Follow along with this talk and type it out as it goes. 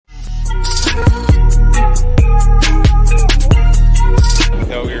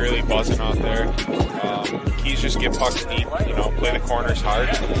out there. Keys just get pucks deep, play the corners hard,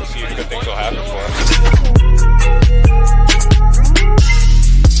 and we'll see if good things will happen for us.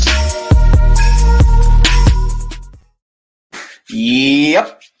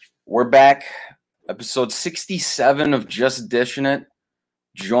 Yep, we're back. Episode 67 of Just Dishing It.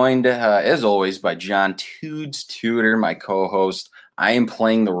 Joined, as always, by John Tudes Tudor, my co-host. I am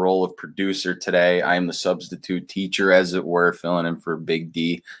playing the role of producer today. I am the substitute teacher, as it were, filling in for Big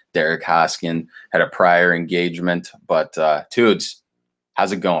D. Derek Hoskin had a prior engagement. But Tudes,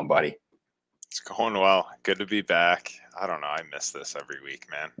 how's it going, buddy? It's going well. Good to be back. I don't know. I miss this every week,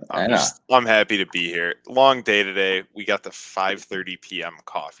 man. I'm happy to be here. Long day today. We got the 5:30 p.m.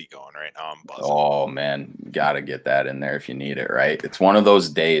 coffee going right now. I'm buzzing. Oh, man. Got to get that in there if you need it, right? It's one of those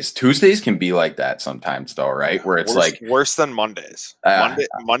days. Tuesdays can be like that sometimes, though, right? Where it's worse than Mondays.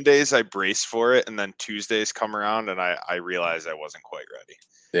 Mondays, I brace for it, and then Tuesdays come around, and I realize I wasn't quite ready.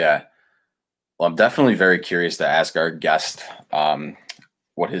 Yeah. Well, I'm definitely very curious to ask our guest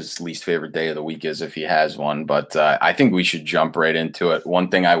what his least favorite day of the week is, if he has one. But I think we should jump right into it. One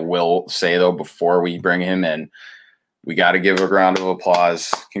thing I will say, though, before we bring him in, we got to give a round of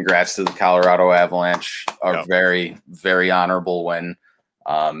applause. Congrats to the Colorado Avalanche. A very, very honorable win.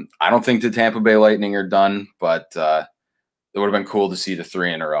 I don't think the Tampa Bay Lightning are done, but it would have been cool to see the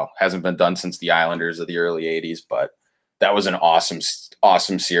 3 in a row. Hasn't been done since the Islanders of the early 80s, but that was an awesome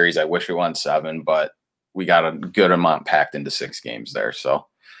series. I wish it went 7, but we got a good amount packed into 6 games there. So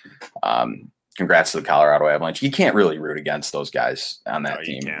congrats to the Colorado Avalanche. You can't really root against those guys on that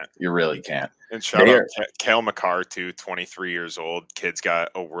team. You really can't. And shout out Cale Makar, too, 23 years old. Kid's got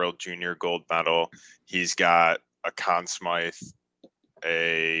a World Junior gold medal. He's got a Conn Smythe,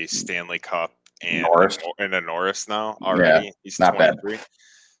 a Stanley Cup, and a Norris now already. Yeah, he's not 23. Bad.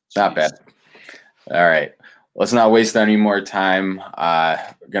 Not bad. All right. Let's not waste any more time.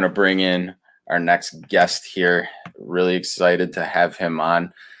 We're going to bring in our next guest here. Really excited to have him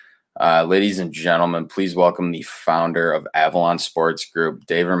on. Ladies and gentlemen, please welcome the founder of Avalon Sports Group,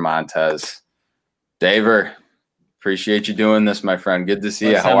 Daver Montez. Daver, appreciate you doing this, my friend. Good to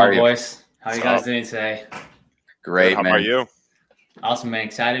see you. How are you? Boys? How are you guys doing today? Great, man. How are you? Awesome, man.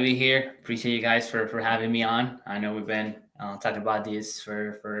 Excited to be here. Appreciate you guys for having me on. I know we've been talking about this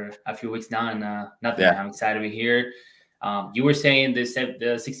for a few weeks now, and nothing. Yeah. I'm excited to be here. You were saying the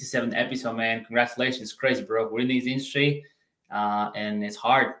 67th episode, man. Congratulations. It's crazy, bro. We're in this industry, and it's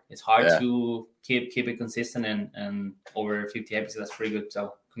hard. It's hard to keep it consistent, and over 50 episodes, that's pretty good.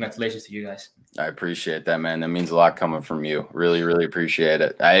 So congratulations to you guys. I appreciate that, man. That means a lot coming from you. Really, really appreciate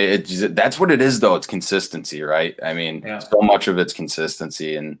it. That's what it is, though. It's consistency, right? I mean, so much of it's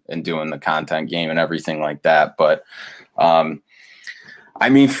consistency and doing the content game and everything like that. But, I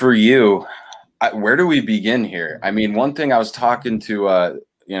mean, for you, where do we begin here? I mean, one thing I was talking to, one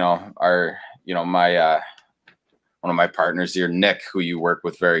of my partners here, Nick, who you work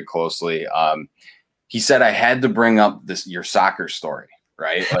with very closely. He said I had to bring up your soccer story.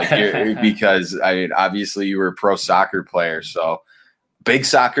 Right. Like because I mean, obviously you were a pro soccer player, so big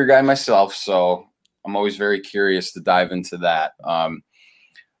soccer guy myself. So I'm always very curious to dive into that.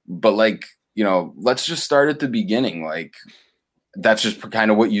 But let's just start at the beginning. Like that's just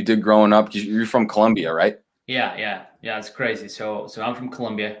kind of what you did growing up. You're from Colombia, right? Yeah. It's crazy. So I'm from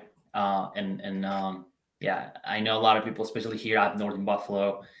Colombia. I know a lot of people, especially here up north in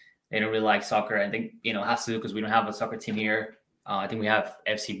Buffalo, they don't really like soccer. I think, it has to do because we don't have a soccer team here. I think we have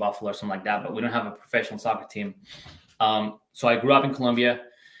FC Buffalo or something like that, but we don't have a professional soccer team. So I grew up in Colombia.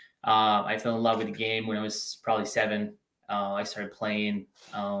 I fell in love with the game when I was probably 7. I started playing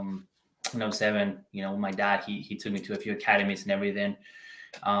when I was 7. My dad, he took me to a few academies and everything.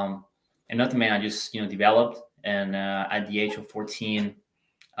 And nothing, man, I just, developed. And at the age of 14,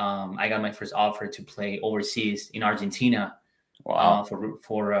 I got my first offer to play overseas in Argentina. Wow. For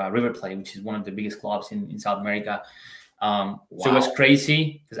River Plate, which is one of the biggest clubs in South America. So it was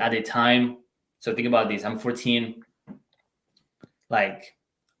crazy because at the time, so think about this, I'm 14, like,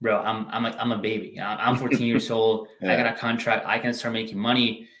 bro, I'm a baby. I'm 14 years old. I got a contract. I can start making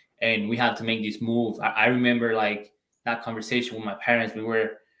money, and we had to make this move. I remember like that conversation with my parents. We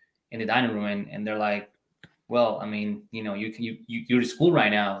were in the dining room, and they're like, well, I mean, you're to school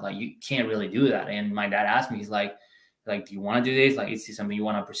right now. Like, you can't really do that. And my dad asked me, he's like, do you want to do this? Like, is this something you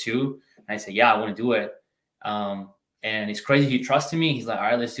want to pursue? And I said, yeah, I want to do it. And it's crazy. He trusted me. He's like, all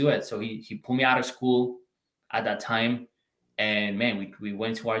right, let's do it. So he pulled me out of school at that time. And man, we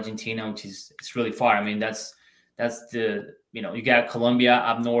went to Argentina, which it's really far. I mean, that's the, you got Colombia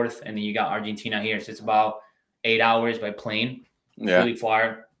up north and then you got Argentina here. So it's about 8 hours by plane. It's really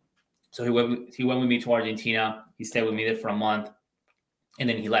far. So he went with me to Argentina. He stayed with me there for a month and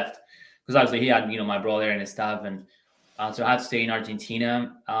then he left. because obviously he had, my brother and stuff. And so I had to stay in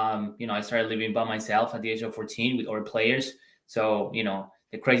Argentina. I started living by myself at the age of 14 with other players. So,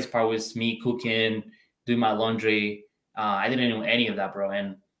 the craziest part was me cooking, doing my laundry. I didn't know any of that, bro.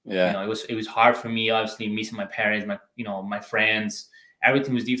 And, it was hard for me, obviously, missing my parents, my friends.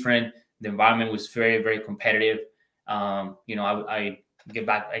 Everything was different. The environment was very, very competitive. I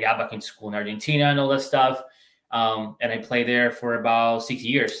got back into school in Argentina and all that stuff. And I played there for about 6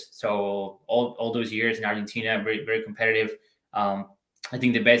 years. So all those years in Argentina, very, very competitive. I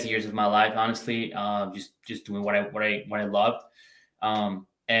think the best years of my life, honestly, just doing what I loved,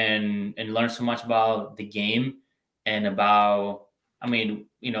 and learned so much about the game and about, I know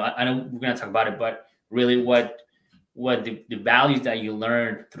we're going to talk about it, but really what the values that you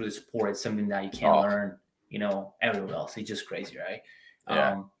learn through the sport is something that you can't learn, everywhere else. It's just crazy, right?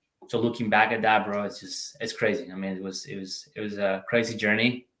 Yeah. So looking back at that, bro, it's crazy. I mean, it was a crazy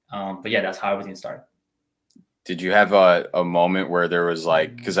journey. But yeah, that's how everything started. Did you have a moment where there was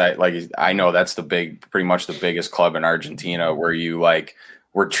because I know that's pretty much the biggest club in Argentina, where you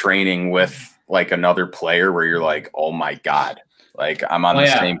were training with another player where you're like, oh my God, I'm on the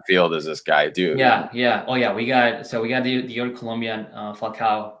same field as this guy, dude. Yeah. Yeah. Oh yeah. We got the other Colombian,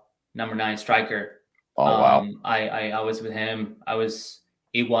 Falcao, number 9 striker. Oh wow. I was with him.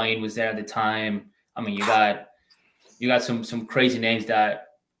 Higuain was there at the time. I mean, you got some crazy names that,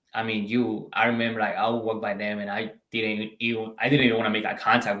 I remember I would walk by them and I didn't even want to make eye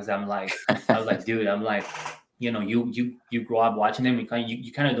contact with them. I was like, dude, you grow up watching them.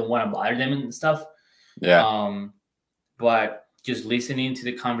 You kind of don't want to bother them and stuff. Yeah. But just listening to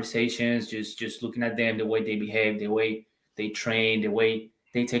the conversations, just looking at them, the way they behave, the way they train, the way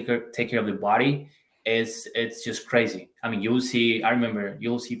they take care of their body, it's just crazy. I mean, you'll see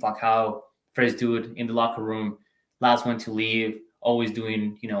Falcao, first dude in the locker room, last one to leave, always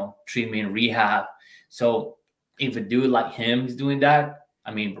doing, treatment, rehab. So if a dude like him is doing that,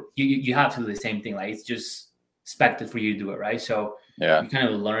 I mean, you have to do the same thing. It's just expected for you to do it, right? So yeah, you kind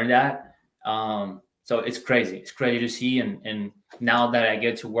of learn that. So it's crazy. It's crazy to see. And now that I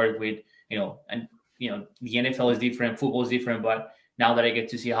get to work with, the NFL is different, football is different, but now that I get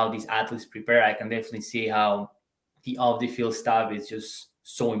to see how these athletes prepare, I can definitely see how the off the field stuff is just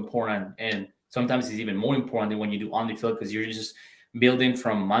so important. And sometimes it's even more important than when you do on the field, because you're just building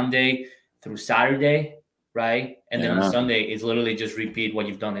from Monday through Saturday, right? And then on Sunday, it's literally just repeat what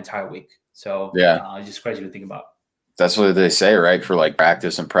you've done the entire week. So it's just crazy to think about. That's what they say, right? For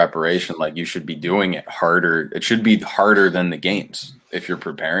practice and preparation, you should be doing it harder. It should be harder than the games if you're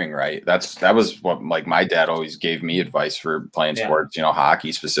preparing, right? That was what my dad always gave me advice for playing sports,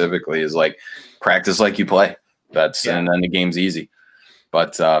 hockey specifically, is practice like you play. And then the game's easy.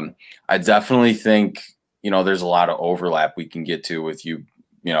 But I definitely think, there's a lot of overlap we can get to with you,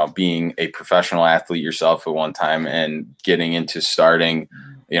 being a professional athlete yourself at one time and getting into starting,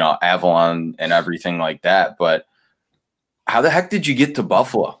 Avalon and everything like that. But how the heck did you get to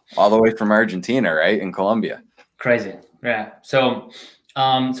Buffalo all the way from Argentina, right? In Colombia? Crazy. Yeah. So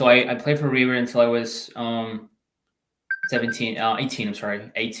I played for River until I was 18. I'm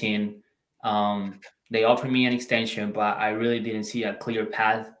sorry, 18. They offered me an extension, but I really didn't see a clear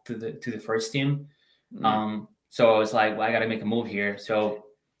path to the first team. So I was like, well, I got to make a move here. So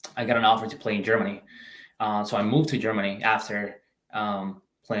I got an offer to play in Germany. So I moved to Germany after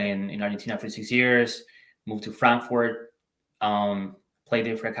playing in Argentina for 6 years. Moved to Frankfurt. Played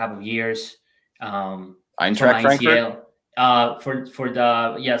there for a couple of years. Eintracht Frankfurt.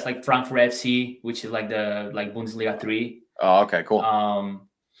 It's like Frankfurt FC, which is the Bundesliga 3. Oh, okay, cool.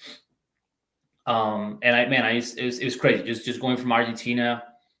 And it was crazy. Just going from Argentina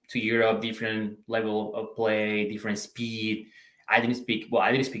to Europe, different level of play, different speed. I didn't speak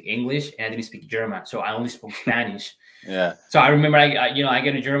English and I didn't speak German, so I only spoke Spanish. Yeah. So I remember I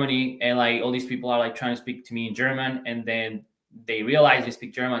get to Germany and all these people are trying to speak to me in German, and then they realize they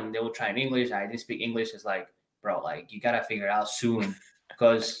speak German and they will try in English. I didn't speak English. It's bro, you gotta figure it out soon,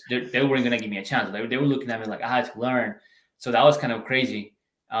 because they weren't gonna give me a chance. They were looking at me like I had to learn. So that was kind of crazy.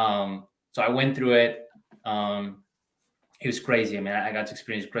 So I went through it. It was crazy. I got to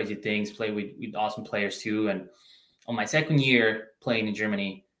experience crazy things, play with awesome players too. And on my second year playing in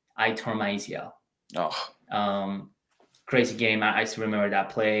Germany, I tore my ACL. Oh. Crazy game. I still remember that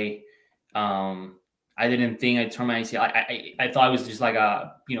play. I didn't think I tore my ACL. I thought it was just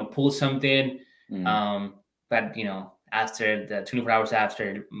pull something. But after the 24 hours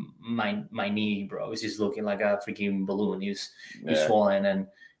after, my knee, bro, was just looking like a freaking balloon. It was swollen, and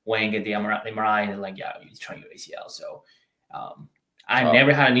when I get the MRI, and you tore your ACL. So I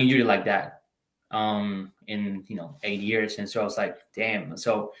never had an injury like that in 8 years. And so I was like, damn.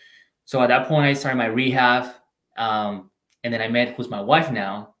 So So at that point, I started my rehab, and then I met who's my wife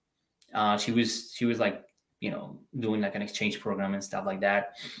now. She was like, doing like an exchange program and stuff like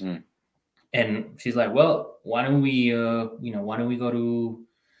that. Mm. And she's like, well, why don't we go to?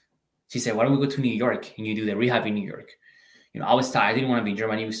 She said, why don't we go to New York and you do the rehab in New York? I was tired. I didn't want to be in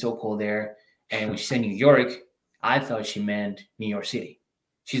Germany. It was so cold there. And when she said New York, I thought she meant New York City.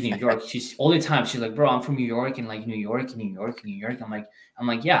 She's New York. She's all the time. She's like, bro, I'm from New York, and like New York and New York and New York. I'm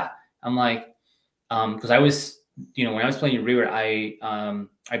like, yeah. I'm like, because I was, when I was playing in River, I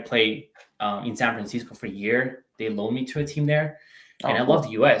played in San Francisco for a year. They loaned me to a team there, and I love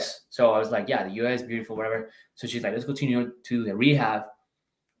the U.S. So I was like, yeah, the U.S. beautiful, whatever. So she's like, let's go to New York to the rehab.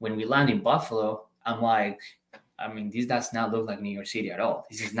 When we land in Buffalo, I'm like, this does not look like New York City at all.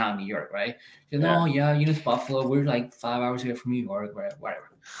 This is not New York, right? She's like, no, yeah, it's Buffalo. We're like 5 hours away from New York, whatever.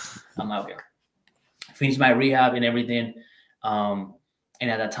 I'm out there. Finished my rehab and everything. And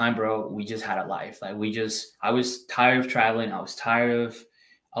at that time, bro, we just had a life. Like I was tired of traveling. I was tired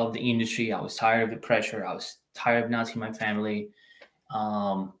of the industry. I was tired of the pressure. I was tired of not seeing my family.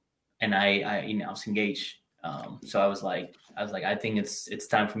 And I was engaged. So I was like, I think it's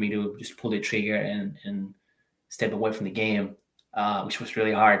time for me to just pull the trigger and step away from the game, which was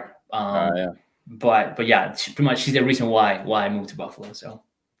really hard. But yeah, pretty much she's the reason why I moved to Buffalo. So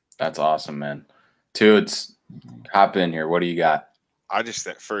that's awesome, man. Toots, hop in here. What do you got? I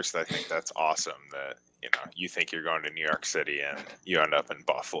think that's awesome that you think you're going to New York City and you end up in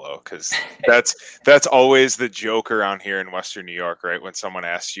Buffalo, because that's always the joke around here in Western New York, right? When someone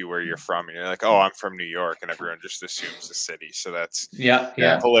asks you where you're from, and you're like, "Oh, I'm from New York," and everyone just assumes the city. So that's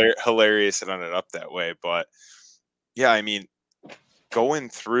hilarious. It ended up that way, but yeah, going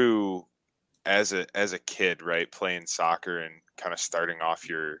through as a kid, right, playing soccer and kind of starting off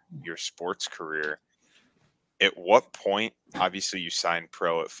your sports career. At what point, obviously you signed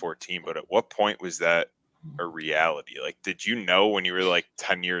pro at 14, but at what point was that a reality? Like, did you know when you were like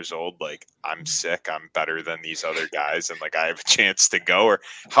 10 years old, like, I'm sick, I'm better than these other guys, and like I have a chance to go? Or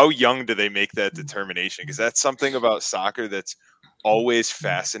how young do they make that determination? Because that's something about soccer that's always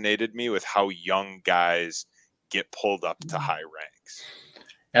fascinated me, with how young guys get pulled up to high ranks.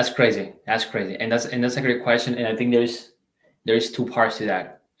 That's crazy. And that's a great question. And I think there's two parts to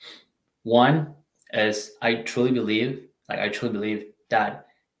that. One is I truly believe that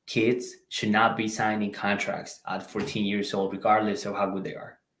kids should not be signing contracts at 14 years old, regardless of how good they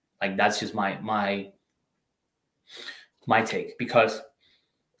are. Like, that's just my take, because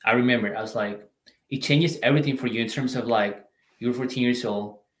I remember I was like, it changes everything for you in terms of like, you're 14 years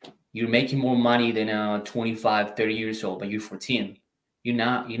old, you're making more money than a 25, 30 years old, but you're 14. You're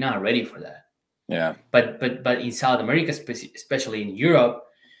not ready for that. Yeah. But in South America, especially in Europe,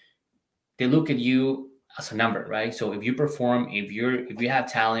 they look at you as a number, right? So if you perform, if you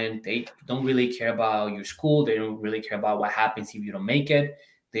have talent, they don't really care about your school. They don't really care about what happens if you don't make it.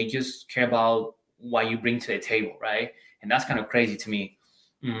 They just care about what you bring to the table, right? And that's kind of crazy to me.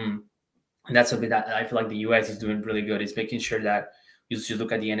 And that's something that I feel like the US is doing really good, is making sure that you just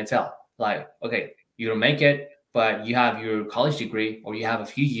look at the NFL. Like, okay, you don't make it, but you have your college degree, or you have a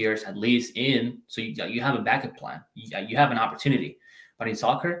few years at least in, so you have a backup plan. You have an opportunity. But in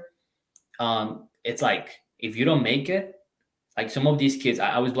soccer, it's like, if you don't make it, like some of these kids,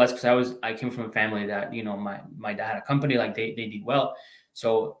 I was blessed because I came from a family that, my dad had a company, like they did well.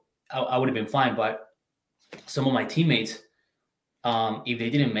 So I would have been fine. But some of my teammates, if they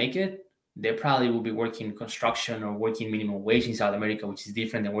didn't make it, they probably will be working construction or working minimum wage in South America, which is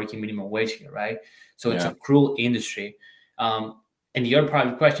different than working minimum wage here, right? So it's a cruel industry. And the other part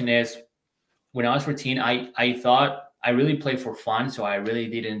of the question is, when I was 14, I thought I really played for fun. So I really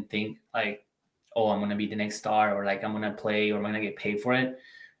didn't think like, oh, I'm going to be the next star, or like I'm going to play, or I'm going to get paid for it.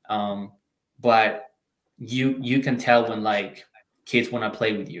 But you can tell when like kids want to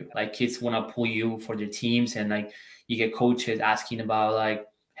play with you, like kids want to pull you for their teams, and like you get coaches asking about like,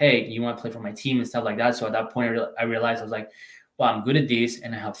 hey, you want to play for my team and stuff like that. So at that point, I realized I was like, well, I'm good at this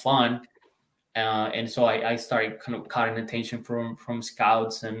and I have fun. And so I started kind of cutting attention from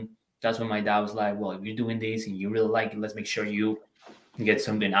scouts. And that's when my dad was like, well, if you're doing this and you really like it, let's make sure you get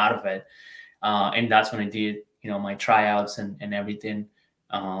something out of it. And that's when I did, my tryouts and everything.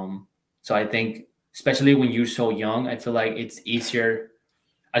 So I think, especially when you're so young, I feel like it's easier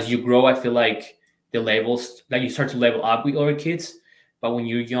as you grow. I feel like the levels, like you start to level up with other kids. But when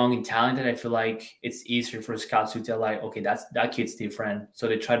you're young and talented, I feel like it's easier for scouts to tell like, okay, that kid's different. So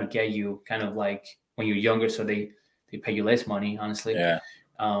they try to get you kind of like when you're younger, so they pay you less money, honestly. Yeah.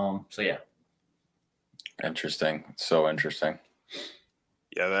 So yeah. Interesting. So interesting.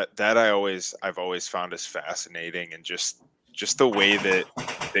 Yeah, that I've always found as fascinating, and just just the way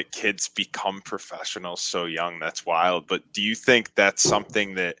that kids become professionals so young. That's wild. But do you think that's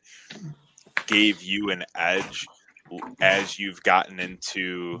something that gave you an edge as you've gotten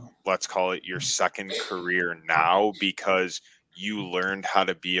into, let's call it, your second career now, because you learned how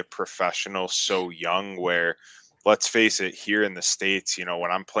to be a professional so young? Where, let's face it, here in the States, you know, when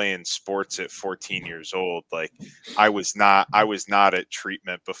I'm playing sports at 14 years old, like I was not at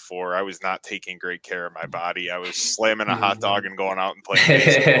treatment before. I was not taking great care of my body. I was slamming a hot dog and going out and playing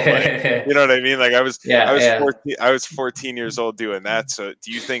baseball. Like, you know what I mean? Like I was 14 years old doing that. So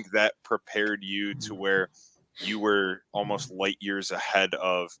do you think that prepared you to where you were almost light years ahead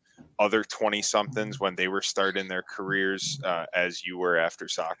of other 20 somethings when they were starting their careers as you were after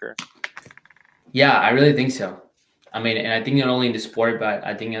soccer? Yeah, I really think so. I mean, and I think not only in the sport, but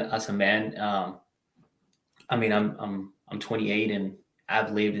I think as a man, I mean, I'm 28 and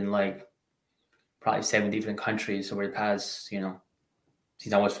I've lived in like probably 7 different countries over the past, you know,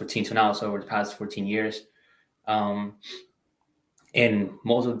 since I was 14 to now, so over the past 14 years. And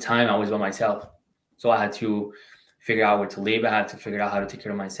most of the time I was by myself. So I had to figure out where to live. I had to figure out how to take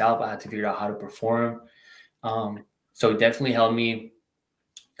care of myself. I had to figure out how to perform. So it definitely helped me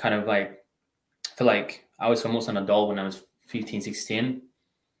kind of like, I feel like I was almost an adult when I was 15, 16.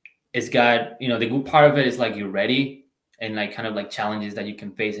 It's got, you know, the good part of it is like you're ready and like kind of like challenges that you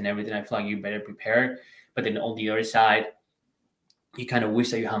can face and everything. I feel like you're better prepared. But then on the other side, you kind of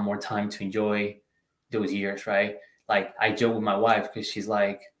wish that you had more time to enjoy those years, right? Like I joke with my wife because she's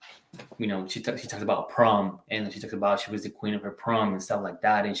like, you know, she talks about prom and she talks about she was the queen of her prom and stuff like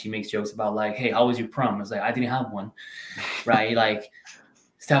that. And she makes jokes about like, hey, how was your prom? I was like, I didn't have one, right? Like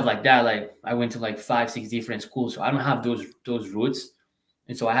stuff like that. Like I went to like 5, 6 different schools. So I don't have those roots.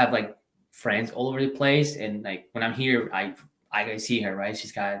 And so I have like friends all over the place. And like when I'm here, I see her, right?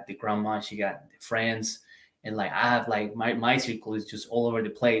 She's got the grandma, she got the friends. And like I have like my circle is just all over the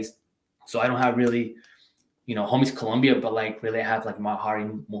place. So I don't have really, you know, home is Colombia, but like really I have like my heart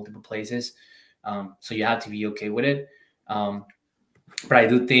in multiple places. So you have to be okay with it. But I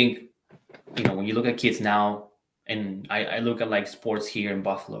do think, you know, when you look at kids now, and I look at like sports here in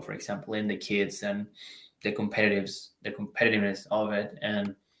Buffalo, for example, and the kids and the competitiveness of it.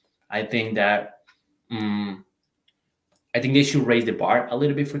 And I think that I think they should raise the bar a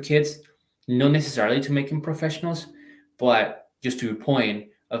little bit for kids, not necessarily to make them professionals, but just to your point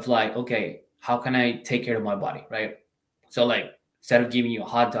of like, okay, how can I take care of my body, right? So like instead of giving you a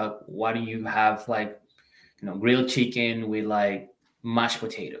hot dog, why don't you have like, you know, grilled chicken with like mashed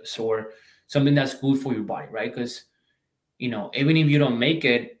potatoes or something that's good for your body, right? Because, you know, even if you don't make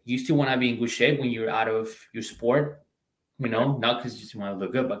it, you still want to be in good shape when you're out of your sport, you know, not because you just want to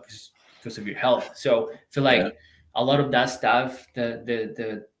look good, but because of your health. So I feel like a lot of that stuff,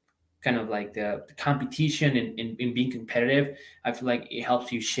 the kind of like the competition and being competitive, I feel like it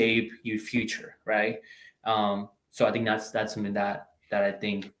helps you shape your future, right? So I think that's something that I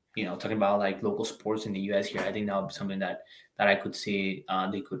think, you know, talking about like local sports in the US here, I think that would be something that I could see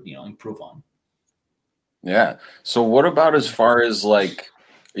they could, you know, improve on. Yeah. So what about as far as like,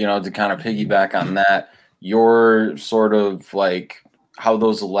 you know, to kind of piggyback on that, your sort of like how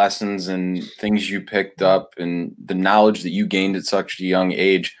those lessons and things you picked up and the knowledge that you gained at such a young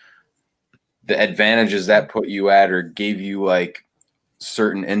age, the advantages that put you at or gave you like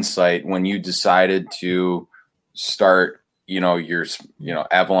certain insight when you decided to start, you know, your, you know,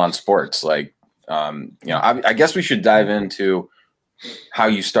 Avalon Sports, like, you know, I guess we should dive into how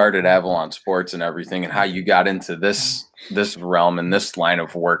you started Avalon Sports and everything and how you got into this realm and this line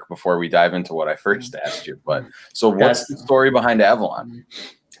of work before we dive into what I first asked you. But so what's the story behind Avalon?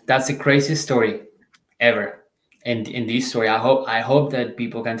 That's the craziest story ever. And in this story, I hope that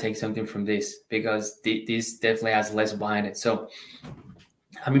people can take something from this because this definitely has less behind it. So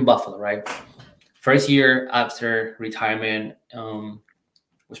I'm in Buffalo, right? First year after retirement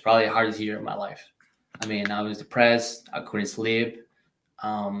was probably the hardest year of my life. I mean, I was depressed. I couldn't sleep.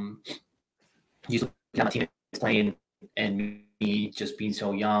 Used to my teammates playing and me just being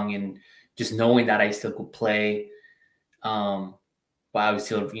so young and just knowing that I still could play. But I was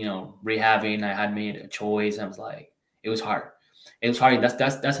still, you know, rehabbing. I had made a choice. I was like, it was hard. It was hard.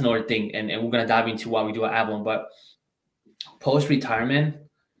 That's another thing. And we're gonna dive into what we do at Avalon. But post-retirement,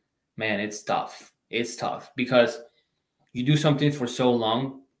 man, it's tough. It's tough because you do something for so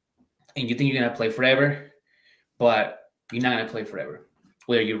long and you think you're gonna play forever, but you're not gonna play forever.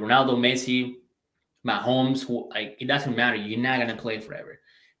 Whether you're Ronaldo, Messi, Mahomes, like it doesn't matter. You're not gonna play forever.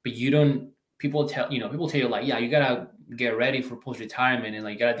 But you don't. People tell you like, yeah, you gotta get ready for post-retirement and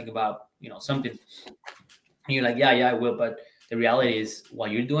like you gotta think about, you know, something. And you're like, yeah, I will. But the reality is, while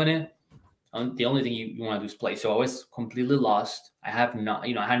you're doing it, The only thing you want to do is play. So I was completely lost. I had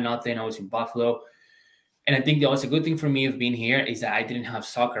nothing. I was in Buffalo. And I think that was a good thing for me of being here is that I didn't have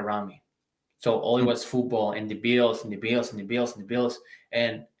soccer around me. So all it was football and the Bills and the Bills and the Bills and the Bills.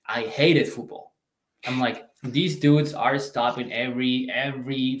 And I hated football. I'm like, these dudes are stopping every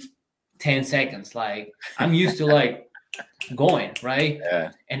 10 seconds. Like, I'm used to like going, right?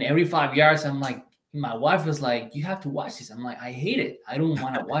 Yeah. And every 5 yards, I'm like, my wife was like, you have to watch this. I'm like, I hate it. I don't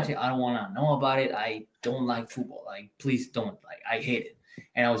want to watch it. I don't want to know about it. I don't like football. Like, please don't. Like, I hate it.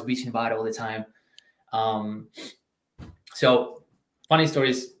 And I was bitching about it all the time. So funny story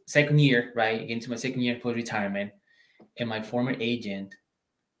is second year, right? Getting to my second year post-retirement. And my former agent,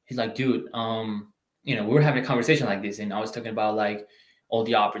 he's like, dude, we were having a conversation like this. And I was talking about like all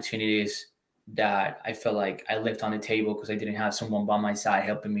the opportunities that I felt like I left on the table because I didn't have someone by my side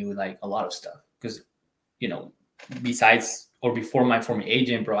helping me with like a lot of stuff. Because, besides or before my former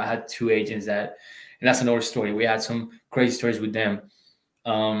agent, bro, I had two agents and that's another story. We had some crazy stories with them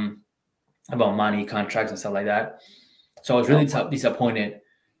about money, contracts and stuff like that. So I was really disappointed.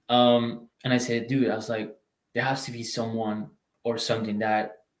 And I said, dude, I was like, there has to be someone or something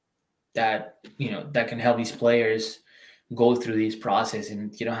that can help these players go through this process,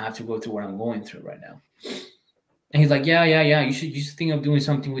 and you don't have to go through what I'm going through right now. And he's like, yeah. You should think of doing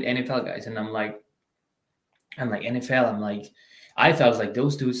something with NFL guys. And I'm like, NFL. I'm like, I thought, I was like,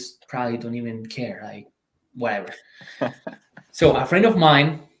 those dudes probably don't even care. Like, whatever. So a friend of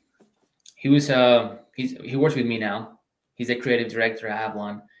mine, he works with me now. He's a creative director at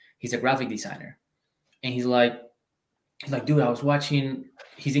Avalon. He's a graphic designer. And he's like, dude, I was watching,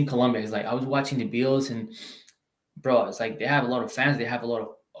 he's in Colombia. He's like, I was watching the Bills, and bro, it's like, they have a lot of fans. They have a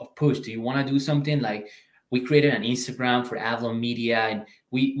lot of push. Do you want to do something? Like, we created an Instagram for Avalon Media, and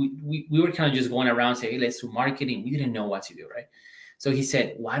we were kind of just going around saying, hey, let's do marketing. We didn't know what to do, right? So he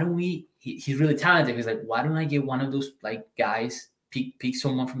said, why don't he's really talented. He's like, why don't I get one of those like guys, pick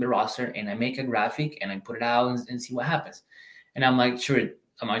someone from the roster, and I make a graphic and I put it out and see what happens. And I'm like, sure.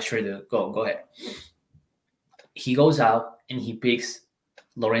 I'm like, sure, go ahead. He goes out and he picks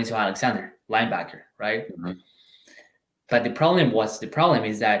Lorenzo Alexander, linebacker, right? Mm-hmm. But the problem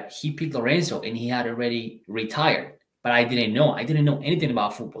is that he picked Lorenzo and he had already retired. But I didn't know anything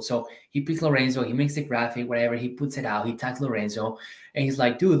about football. So he picks Lorenzo, he makes the graphic, whatever, he puts it out, he tags Lorenzo, and he's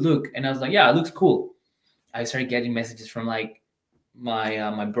like, dude, look. And I was like, yeah, it looks cool. I started getting messages from like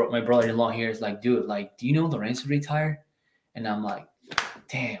my brother-in-law here is like, dude, like, do you know Lorenzo retired? And I'm like,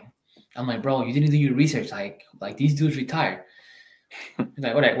 damn. I'm like, bro, you didn't do your research. Like these dudes retired. He's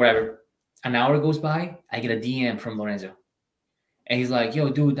like, whatever. An hour goes by, I get a DM from Lorenzo. And he's like, yo,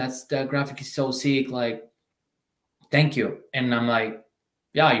 dude, that graphic is so sick. Like, thank you. And I'm like,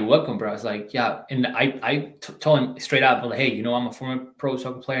 yeah, you're welcome, bro. I was like, yeah. And I told him straight up, like, hey, I'm a former pro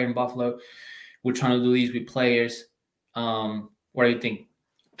soccer player in Buffalo. We're trying to do these with players. What do you think?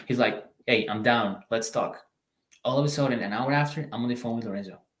 He's like, hey, I'm down. Let's talk. All of a sudden, an hour after, I'm on the phone with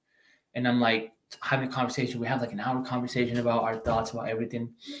Lorenzo. And I'm like having a conversation. We have like an hour conversation about our thoughts about everything.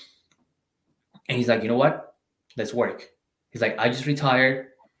 And he's like, you know what? Let's work. He's like, I just retired.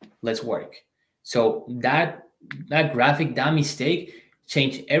 Let's work. So that graphic, that mistake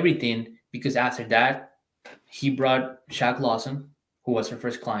changed everything, because after that, he brought Shaq Lawson, who was our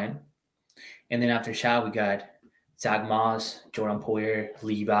first client. And then after Shaq, we got Zach Moss, Jordan Poyer,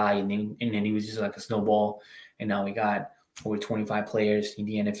 Levi, and then he was just like a snowball. And now we got over 25 players in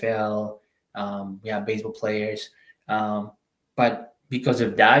the NFL. We have baseball players. But because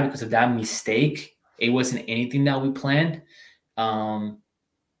of that mistake, it wasn't anything that we planned. Lorenzo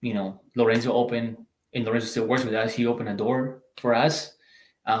opened, and Lorenzo still works with us. He opened a door for us,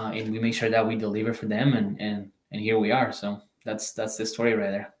 and we make sure that we deliver for them, and here we are. So that's the story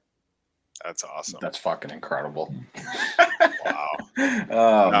right there. That's awesome. That's fucking incredible. Wow.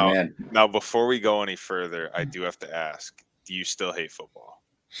 Oh, man. Now, before we go any further, I do have to ask, do you still hate football?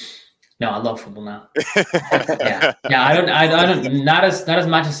 No, I love football now. Yeah. I don't not as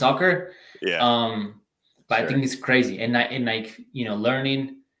much as soccer. Yeah. But sure. I think it's crazy. And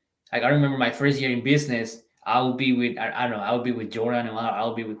learning. Like, I remember my first year in business, I would be with Jordan, and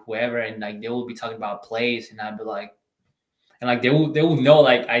I'll be with whoever, and like they will be talking about plays, and I'd be like, and like they will know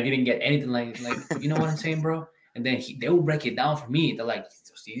like I didn't get anything, like you know what I'm saying, bro? And then they will break it down for me. They're like,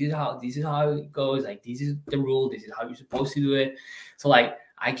 this is how it goes. Like, this is the rule. This is how you're supposed to do it. So like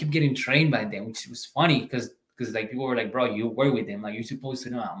I keep getting trained by them, which was funny because like people were like, bro, you work with them, like you're supposed to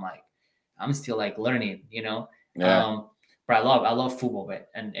know. I'm like, I'm still like learning, Yeah. But I love football,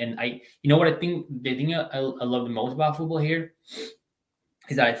 man. And I, what I think, the thing I love the most about football here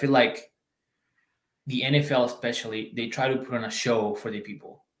is that I feel like the NFL especially, they try to put on a show for the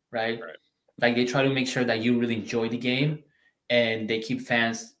people, right? Like they try to make sure that you really enjoy the game, and they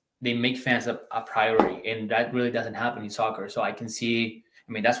make fans a priority, and that really doesn't happen in soccer. So I can see,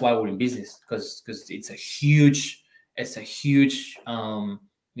 I mean, that's why we're in business, because it's a huge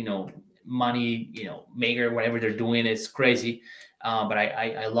money, maker, whatever they're doing is crazy. But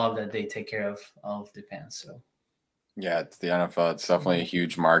I love that they take care of the fans. So yeah, it's the NFL. It's definitely a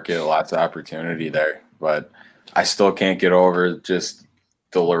huge market, lots of opportunity there. But I still can't get over just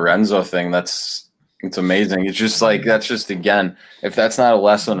the Lorenzo thing. It's amazing. It's just like, that's just, again, if that's not a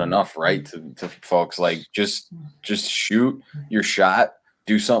lesson enough, right, to folks, like just shoot your shot,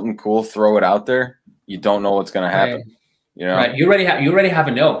 do something cool, throw it out there. You don't know what's going to happen. Right. Right. You already have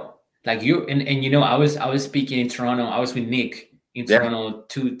a no. Like you and I was speaking in Toronto. I was with Nick in Toronto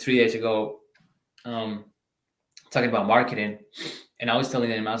 2-3 days ago, talking about marketing, and I was telling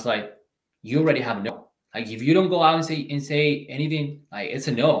him, I was like, you already have a no. Like if you don't go out and say anything, like it's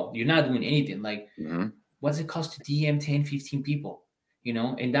a no. You're not doing anything. Like what's it cost to DM 10, 15 people?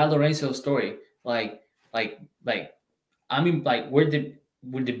 And that Lorenzo story, like I mean, like we're the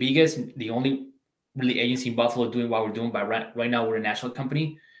biggest, the only really agency in Buffalo doing what we're doing. But right now we're a national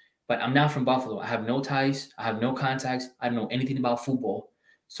company. But I'm not from Buffalo. I have no ties. I have no contacts. I don't know anything about football.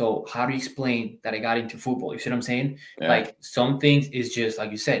 So how do you explain that I got into football? You see what I'm saying? Yeah. Like some things is just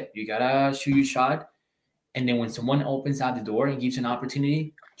like you said, you gotta shoot your shot. And then when someone opens out the door and gives you an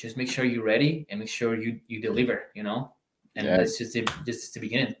opportunity, just make sure you're ready and make sure you deliver, And that's just the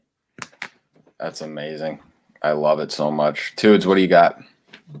beginning. That's amazing. I love it so much. Tudes, what do you got?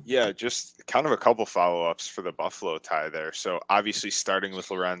 Yeah, just kind of a couple follow-ups for the Buffalo tie there. So obviously starting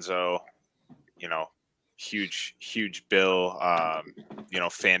with Lorenzo, huge bill,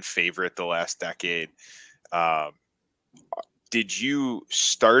 fan favorite the last decade. Did you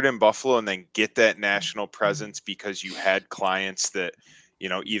start in Buffalo and then get that national presence because you had clients that,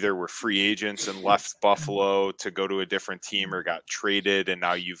 either were free agents and left Buffalo to go to a different team or got traded, and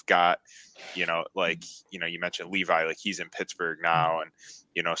now you've got, you mentioned Levi, like he's in Pittsburgh now, and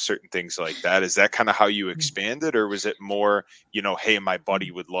certain things like that. Is that kind of how you expanded, or was it more, hey, my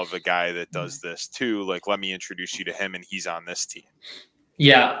buddy would love a guy that does this too, like let me introduce you to him and he's on this team?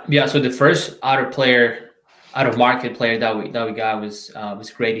 Yeah. So the first out of market player that we got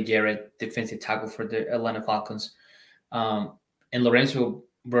was Grady Jarrett, defensive tackle for the Atlanta Falcons, and Lorenzo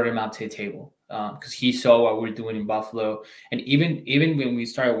brought him out to the table because he saw what we're doing in Buffalo, and even when we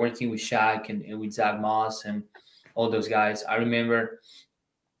started working with Shaq and with Zach Moss and all those guys, I remember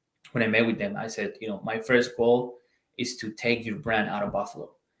when I met with them, I said, my first goal is to take your brand out of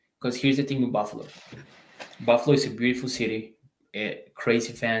Buffalo, because here's the thing with Buffalo. Buffalo is a beautiful city.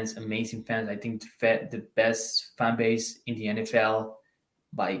 Crazy fans, amazing fans. I think the best fan base in the NFL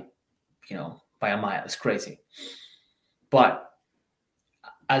by a mile. It's crazy. But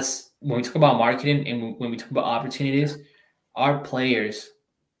when we talk about marketing and when we talk about opportunities, our players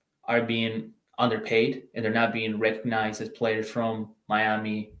are being underpaid and they're not being recognized as players from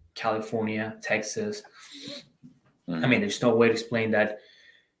Miami, California, Texas. I mean, there's no way to explain that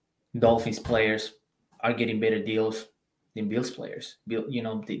Dolphins players are getting better deals than Bills players.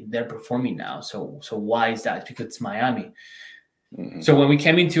 They're performing now. So why is that? It's because it's Miami. So when we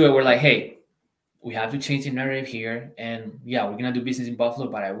came into it, we're like, hey, we have to change the narrative here. And yeah, we're going to do business in Buffalo,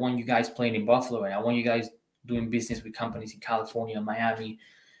 but I want you guys playing in Buffalo, and I want you guys doing business with companies in California, Miami.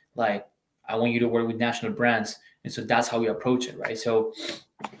 Like, I want you to work with national brands. And so that's how we approach it, right? So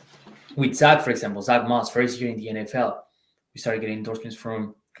with Zach, for example, Zach Moss, first year in the NFL, we started getting endorsements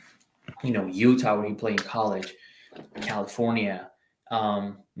from, Utah, where he played in college, California,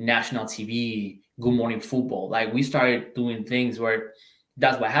 national TV, Good Morning Football. Like, we started doing things where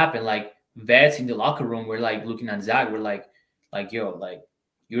that's what happened. Like, vets in the locker room were like looking at Zach. We're like, yo, like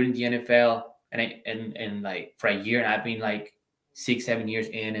you're in the NFL and like for a year, and I've been like 6-7 years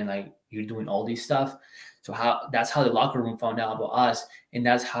in, and like you're doing all this stuff. So that's how the locker room found out about us, and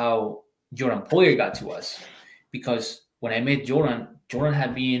that's how Jordan Poyer got to us. Because when I met Jordan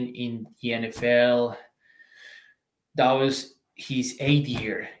had been in the NFL. That was his 8th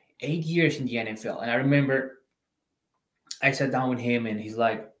year, 8 years in the NFL. And I remember I sat down with him and he's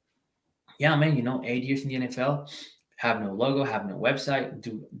like, yeah, man, 8 years in the NFL, have no logo, have no website,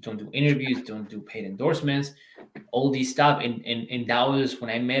 don't do interviews, don't do paid endorsements, all these stuff. And that was when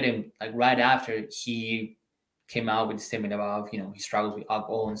I met him, like right after he came out with a statement about, he struggles with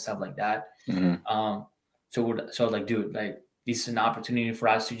alcohol and stuff like that. So I was like, dude, like this is an opportunity for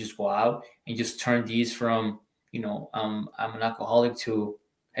us to just go out and just turn these from, I'm an alcoholic to,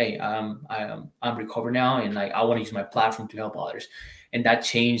 hey, I'm recovered now, and like I want to use my platform to help others. And that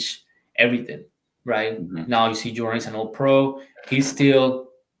changed everything, right? Now you see Jordan is an All-Pro. He's still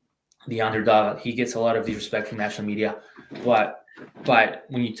the underdog. He gets a lot of disrespect from national media, but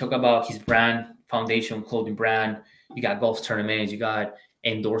when you talk about his brand, foundation, clothing brand, you got golf tournaments, you got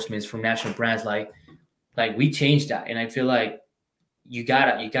endorsements from national brands. Like we changed that, and I feel like you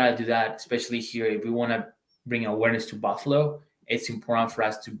gotta do that, especially here. If we want to bring awareness to Buffalo, it's important for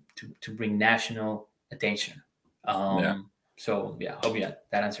us to bring national attention. So yeah, hope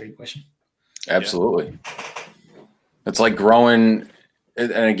that answered your question. Absolutely. It's like growing,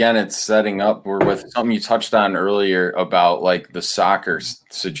 and again, it's setting up. We're with something you touched on earlier about like the soccer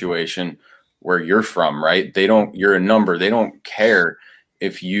situation where you're from, right? You're a number. They don't care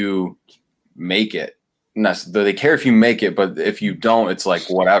if you make it. They care if you make it, but if you don't, it's like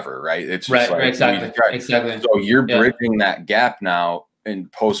whatever, right? It's just right, like, exactly. So you're bridging that gap now in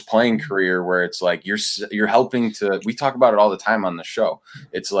post-playing career where it's like you're helping to. We talk about it all the time on the show.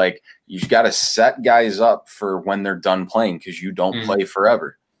 It's like you've got to set guys up for when they're done playing because you don't play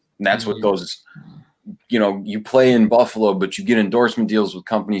forever, and that's what those. You play in Buffalo, but you get endorsement deals with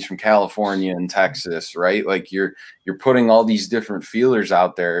companies from California and Texas, right? Like you're putting all these different feelers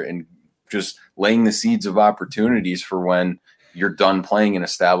out there and just laying the seeds of opportunities for when you're done playing and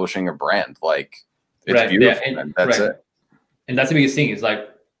establishing a brand. Like it's beautiful. Yeah, and that's it. And that's the biggest thing is like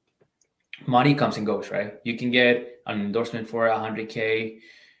money comes and goes, right? You can get an endorsement for $100K,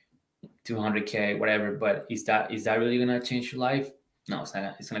 $200K, whatever. But is that really going to change your life? No, it's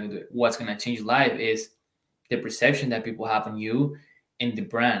not. It's not going to do it. What's going to change your life is the perception that people have on you and the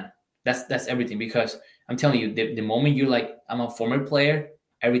brand. That's everything. Because I'm telling you, the moment you're like, I'm a former player,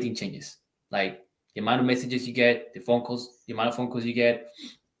 everything changes. Like the amount of messages you get, the amount of phone calls you get.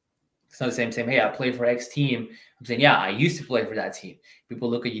 It's not the same. Hey, I played for X team. I'm saying, yeah, I used to play for that team. People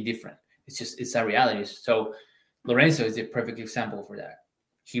look at you different. It's a reality. So Lorenzo is the perfect example for that.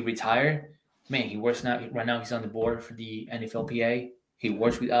 He retired. Man, he works now. Right now, he's on the board for the NFLPA. He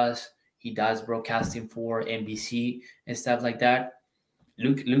works with us. He does broadcasting for NBC and stuff like that.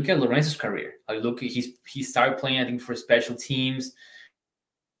 Look at Lorenzo's career. He started playing, I think, for special teams.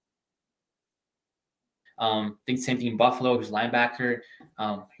 I think same thing in Buffalo. He was a linebacker.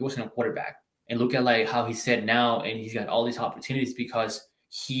 He wasn't a quarterback. And look at like how he's set now, and he's got all these opportunities because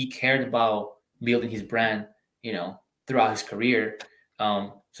he cared about building his brand, throughout his career.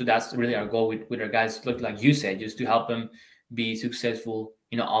 So that's really our goal with our guys. Look, like you said, just to help them be successful,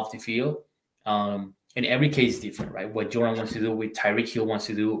 off the field. And every case is different, right? What Jordan wants to do, what Tyreek Hill wants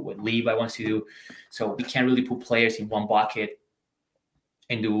to do, what Levi wants to do. So we can't really put players in one bucket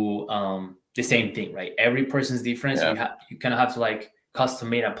and do the same thing, right? Every person's different. Yeah. So you kind of have to like custom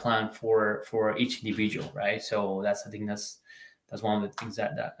made a plan for each individual, right? So I think that's one of the things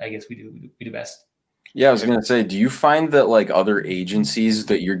that I guess we do best. Yeah, I was going to say, do you find that like other agencies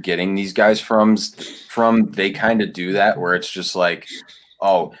that you're getting these guys from, they kind of do that where it's just like,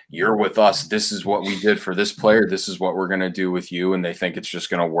 oh, you're with us. This is what we did for this player. This is what we're going to do with you. And they think it's just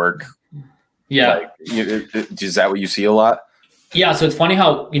going to work. Yeah. Is that what you see a lot? Yeah. So it's funny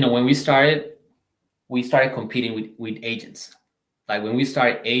how, when we started competing with agents. Like when we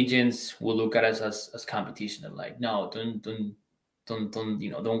start, agents will look at us as competition. They're like, no, don't,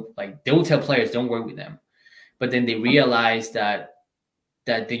 like they will tell players, don't work with them. But then they realize that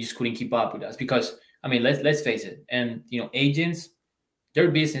they just couldn't keep up with us because, let's face it. And, agents, their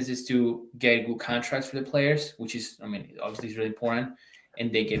business is to get good contracts for the players, which is, obviously is really important,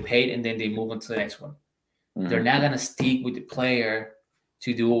 and they get paid and then they move on to the next one. Mm-hmm. They're not going to stick with the player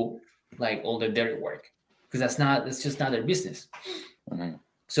to do like all the dirty work because that's just not their business. Mm-hmm.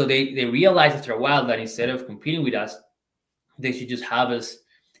 So they realize after a while that instead of competing with us, they should just have us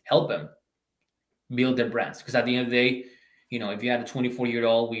help them build their brands. Because at the end of the day, if you had a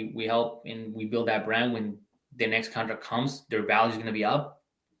 24-year-old, we help and we build that brand. When the next contract comes, their value is going to be up.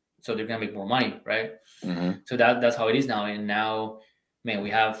 So they're going to make more money, right? Mm-hmm. So that's how it is now. And now, man, we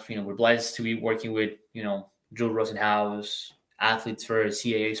have, we're blessed to be working with, Drew Rosenhaus, Athletes First,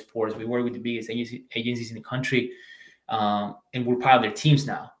 CAA Sports. We work with the biggest agencies in the country. And we're part of their teams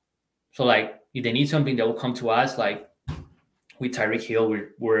now. So like, if they need something, they will come to us. Like with Tyreek Hill,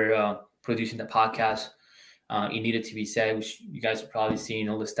 we're producing the podcast. It needed to be said, which you guys have probably seen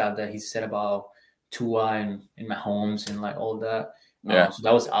all the stuff that he said about Tua and Mahomes and like all that. Yeah. So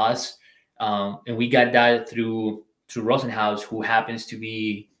that was us. And we got that through Rosenhaus, who happens to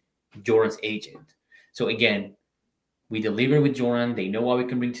be Jordan's agent. So again, we deliver with Jordan. They know what we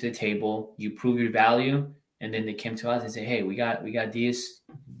can bring to the table. You prove your value. And then they came to us and say, hey, we got this.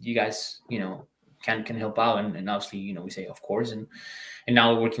 You guys, can help out. And obviously, we say, of course. And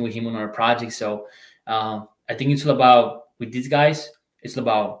now we're working with him on our project. So I think it's all about, with these guys, it's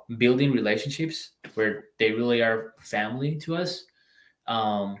about building relationships where they really are family to us.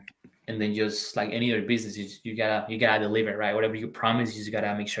 and then just like any other business, you gotta deliver, right? Whatever you promise, you just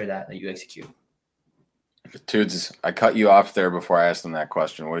gotta make sure that you execute. Tudes, I cut you off there before I asked him that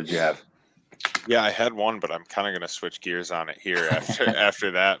question. What did you have? Yeah, I had one, but I'm kind of going to switch gears on it here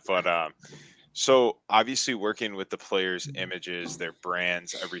after that. But so obviously working with the players' images, their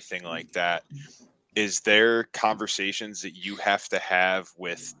brands, everything like that, is there conversations that you have to have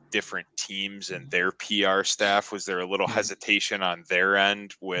with different teams and their PR staff? Was there a little hesitation on their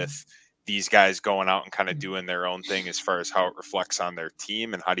end with these guys going out and kind of doing their own thing as far as how it reflects on their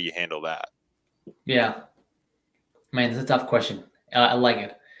team, and how do you handle that? Yeah, man, that's a tough question. I like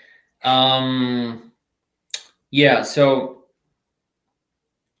it. Yeah, so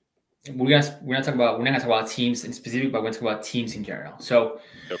we're not gonna talk about teams in specific, but we're gonna talk about teams in general. So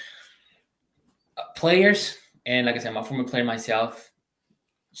Yep. Players, and like I said, I'm a former player myself.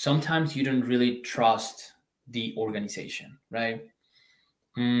 Sometimes you don't really trust the organization, right?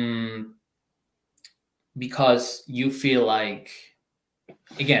 Because you feel like,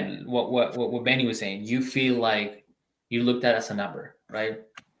 again, what Benny was saying, you feel like you looked at as a number, right?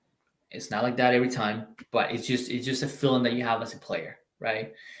 It's not like that every time, but it's just a feeling that you have as a player,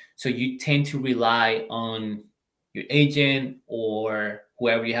 right? So you tend to rely on your agent or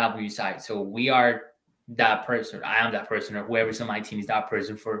whoever you have on your side. So we are that person, I am that person, or whoever's on my team is that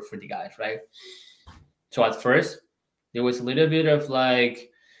person for the guys, right? So at first, there was a little bit of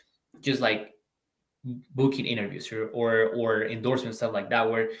like, just like booking interviews or endorsement stuff like that,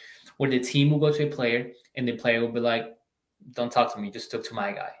 where the team will go to a player and the player will be like, don't talk to me, just talk to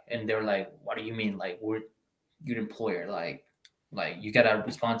my guy. And they're like, what do you mean? Like, we're your employer, like you gotta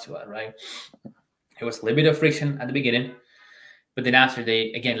respond to it, right? It was a little bit of friction at the beginning, but then after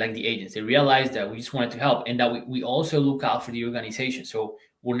they, again, like the agents, they realized that we just wanted to help, and that we also look out for the organization. So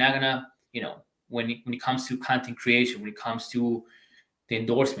we're not gonna, when it comes to content creation, when it comes to the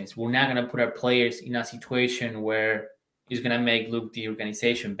endorsements, we're not gonna put our players in a situation where it's gonna make look the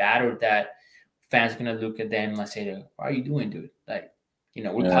organization bad, or that fans are gonna look at them and say, "What are you doing, dude?" Like,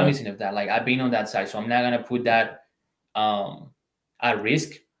 we're cognizant of that. Like, I've been on that side, so I'm not gonna put that at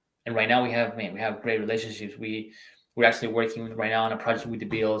risk. And right now we have great relationships. We're actually working right now on a project with the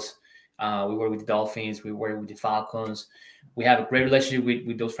Bills. We work with the Dolphins. We work with the Falcons. We have a great relationship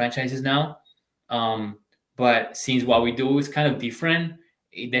with those franchises now. But since what we do is kind of different,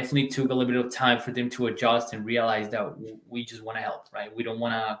 it definitely took a little bit of time for them to adjust and realize that we just want to help, right? We don't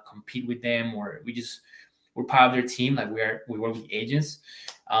want to compete with them, or we're part of their team. Like, we work with agents.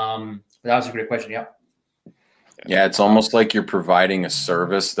 But that was a great question. Yeah. Yeah, it's almost like you're providing a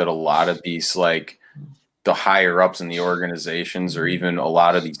service that a lot of these, like the higher ups in the organizations, or even a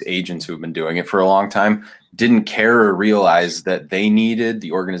lot of these agents who have been doing it for a long time, didn't care or realize that they needed,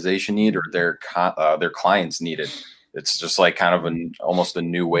 the organization needed, or their clients needed. It's just like kind of almost a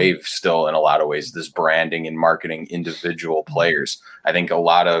new wave still in a lot of ways, this branding and marketing individual players. I think a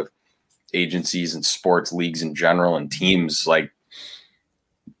lot of agencies and sports leagues in general and teams, like,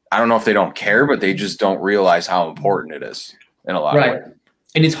 I don't know if they don't care, but they just don't realize how important it is in a lot of ways.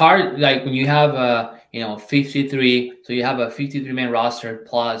 And it's hard, like when you have 53, so you have a 53-man roster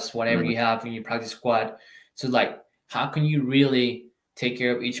plus whatever you have in your practice squad. So like, how can you really take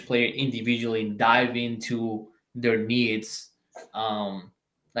care of each player individually and dive into their needs? Like,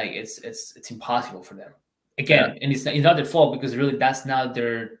 it's impossible for them. Again, and it's not their fault, because really that's not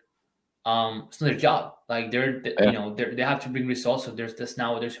their it's not their job. Like, they have to bring results, so that's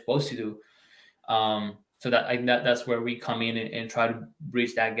not what they're supposed to do. So that's where we come in and try to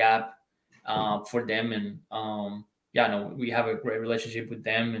bridge that gap for them. And we have a great relationship with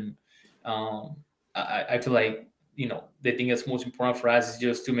them. And I feel like, the thing that's most important for us is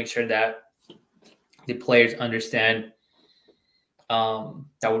just to make sure that the players understand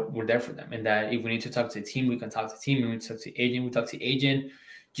that we're there for them, and that if we need to talk to the team, we can talk to the team. If we need to talk to the agent, we talk to the agent,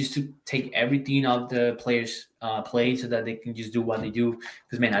 just to take everything off the players' play, so that they can just do what they do.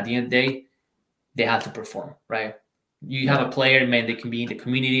 Because, man, at the end of the day, they have to perform, right? You have a player, man, they can be in the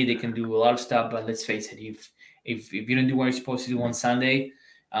community, they can do a lot of stuff, but let's face it, if you don't do what you're supposed to do on Sunday,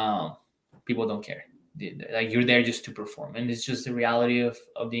 people don't care. Like, you're there just to perform, and it's just the reality of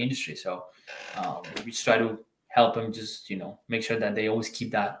the industry. So we just try to help them, just make sure that they always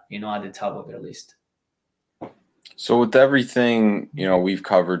keep that at the top of their list. So with everything we've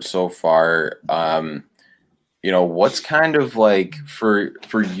covered so far, what's kind of like for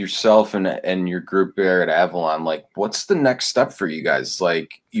yourself and your group there at Avalon, like, what's the next step for you guys?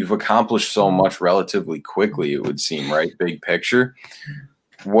 Like, you've accomplished so much relatively quickly, it would seem, right? Big picture.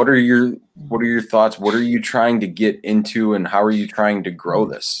 What are your thoughts? What are you trying to get into, and how are you trying to grow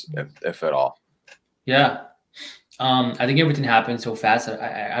this, if at all? Yeah. I think everything happened so fast.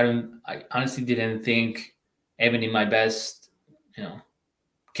 I honestly didn't think, even in my best,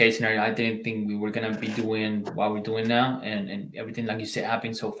 case scenario, I didn't think we were gonna be doing what we're doing now, and everything, like you said,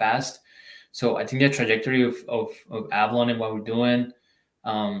 happened so fast. So I think the trajectory of Avalon and what we're doing,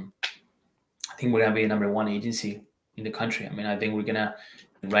 I think we're gonna be a number one agency in the country. I mean, I think we're gonna.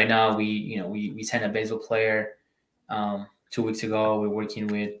 Right now, we signed a baseball player 2 weeks ago. We're working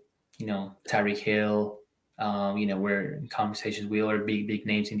with Tyreek Hill. We're in conversations with other big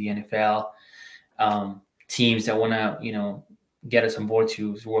names in the NFL. Teams that want to get us on board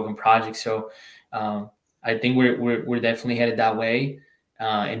to work on projects. So I think we're definitely headed that way.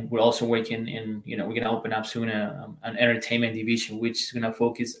 And we're also working in, we're going to open up soon an entertainment division, which is going to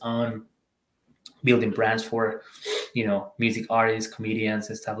focus on building brands for, music artists, comedians,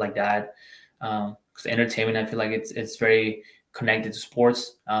 and stuff like that. Because entertainment, I feel like it's very connected to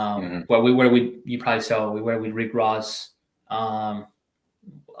sports. Where you probably saw, we were with Rick Ross a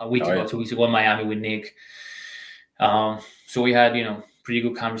week ago, 2 weeks ago in Miami with Nick. So we had, pretty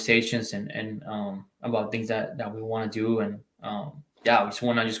good conversations and about things that we want to do. And we just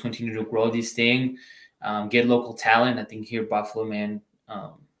want to just continue to grow this thing, get local talent. I think here at Buffalo, man,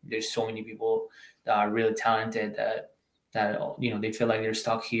 there's so many people that are really talented that they feel like they're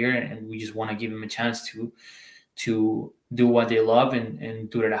stuck here, and we just want to give them a chance to do what they love and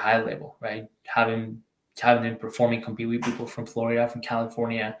do it at a high level, right? Having them compete with people from Florida, from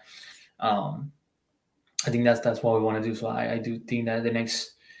California. I think that's what we want to do. So I do think that the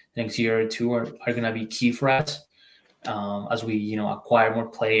next year or two are going to be key for us as we acquire more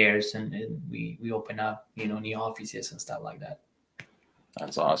players and we open up new offices and stuff like that.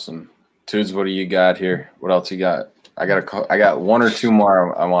 That's awesome. Tudes, what do you got here? What else you got? I got one or two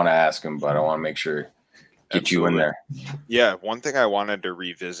more I want to ask him, but I want to make sure get Absolutely. You in there. Yeah, one thing I wanted to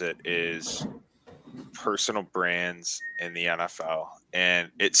revisit is personal brands in the NFL. And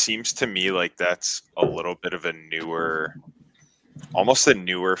it seems to me like that's a little bit of almost a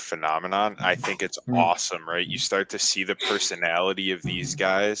newer phenomenon. I think it's awesome, right? You start to see the personality of these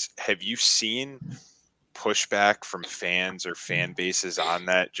guys. Have you seen pushback from fans or fan bases on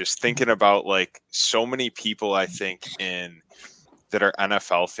that? Just thinking about like so many people, I think that are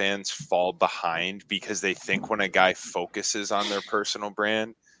NFL fans fall behind because they think when a guy focuses on their personal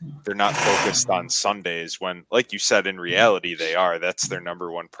brand, they're not focused on Sundays when, like you said, in reality, they are. That's their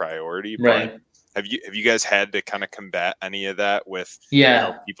number one priority. Right. But have you guys had to kind of combat any of that with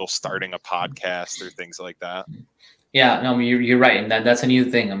people starting a podcast or things like that? Yeah, no, you're right. And that's a new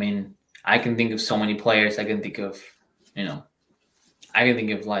thing. I mean, I can think of so many players. I can think of,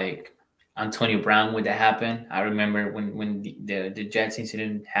 like Antonio Brown when that happened. I remember when the Jets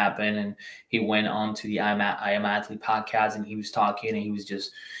incident happened and he went on to the I Am Athlete podcast and he was talking and he was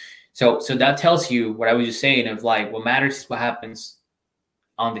just so that tells you what I was just saying of like what matters is what happens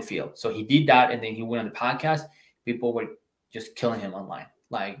on the field. So he did that and then he went on the podcast. People were just killing him online.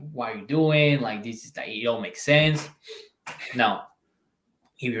 Like, what are you doing? Like, it don't make sense. Now,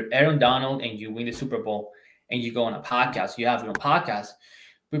 if you're Aaron Donald and you win the Super Bowl and you go on a podcast, you have your own podcast,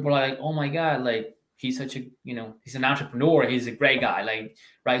 people are like, oh my God, like he's such a, he's an entrepreneur. He's a great guy. Like,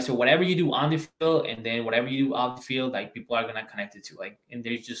 right. So whatever you do on the field and then whatever you do off the field, like people are going to connect it to like, and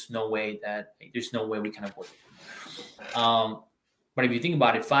there's just no way we can avoid it. But if you think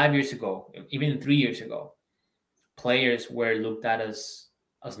about it, 5 years ago, even 3 years ago, players were looked at as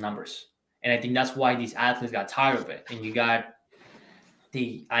numbers. And I think that's why these athletes got tired of it. And you got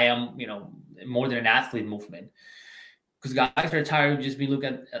I am, more than an athlete movement. Because guys are tired of just being looked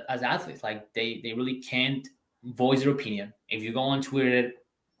at as athletes. Like they really can't voice their opinion. If you go on Twitter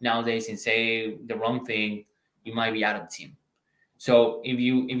nowadays and say the wrong thing, you might be out of the team. So if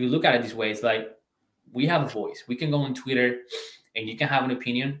you look at it this way, it's like we have a voice. We can go on Twitter and you can have an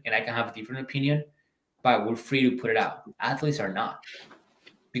opinion and I can have a different opinion, but we're free to put it out. Athletes are not,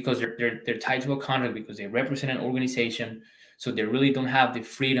 because they're tied to a contract, because they represent an organization. So they really don't have the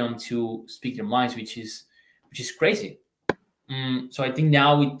freedom to speak their minds, which is crazy. So I think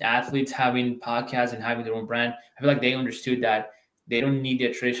now with athletes having podcasts and having their own brand, I feel like they understood that they don't need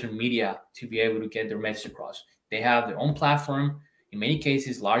the traditional media to be able to get their message across. They have their own platform, in many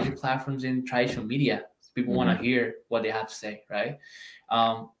cases, larger platforms in traditional media. People want to hear what they have to say, right?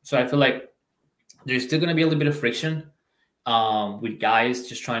 So I feel like there's still going to be a little bit of friction with guys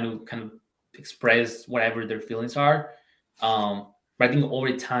just trying to kind of express whatever their feelings are. But I think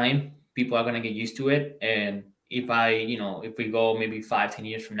over time, people are going to get used to it. And if we go maybe 5-10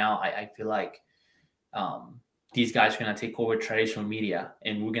 years from now, I feel like these guys are going to take over traditional media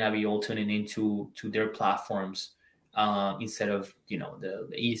and we're going to be all tuning into their platforms instead of, the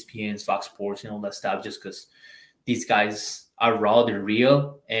ESPNs, Fox Sports and all that stuff, just because these guys are raw, they're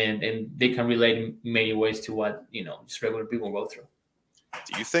real, and they can relate in many ways to what, just regular people go through.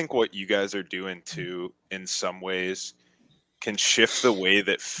 Do you think what you guys are doing too, in some ways, can shift the way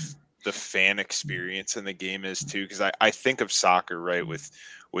that the fan experience in the game is too? Because I think of soccer, right,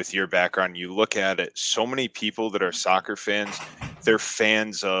 with your background, you look at it, so many people that are soccer fans, they're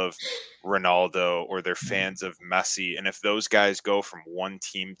fans of Ronaldo or they're fans of Messi. And if those guys go from one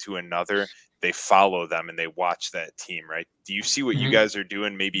team to another, they follow them and they watch that team, right? Do you see what you guys are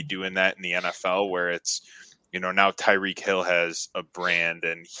doing, maybe doing that in the NFL, where it's, now Tyreek Hill has a brand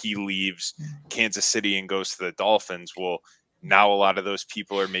and he leaves Kansas City and goes to the Dolphins? Well, now a lot of those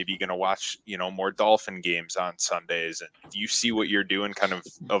people are maybe going to watch, more Dolphin games on Sundays. And do you see what you're doing, kind of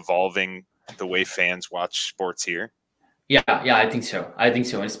evolving the way fans watch sports here? Yeah, I think so.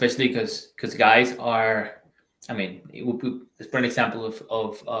 And especially because guys are, let's put an example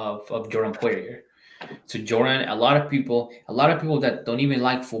of Jordan Poyer here. So Jordan, a lot of people that don't even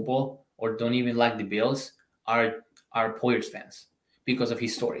like football or don't even like the Bills are Poyer's fans because of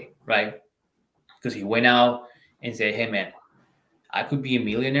his story, right? Because he went out and said, "Hey man, I could be a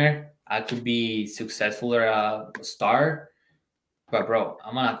millionaire, I could be successful or a star, but bro,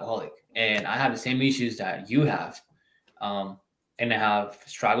 I'm an alcoholic and I have the same issues that you have. And I have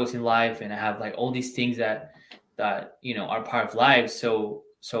struggles in life and I have like all these things that are part of life. So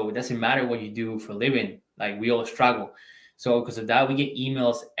it doesn't matter what you do for a living. Like we all struggle. So because of that, we get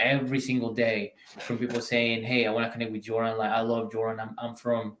emails every single day from people saying, "Hey, I want to connect with Jordan. Like I love Jordan. I'm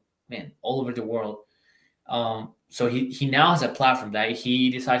from all over the world." So he now has a platform that he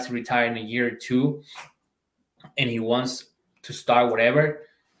decides to retire in a year or two and he wants to start whatever.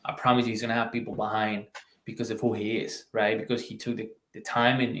 I promise you he's gonna have people behind because of who he is, right? Because he took the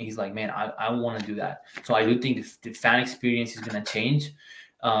time and he's like, man, I want to do that. So I do think the fan experience is going to change.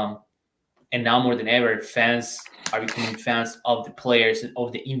 And now more than ever, fans are becoming fans of the players,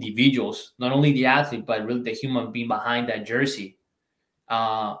 of the individuals, not only the athlete, but really the human being behind that jersey,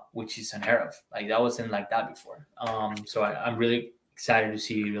 which is unheard of. Like that wasn't like that before. So I'm really excited to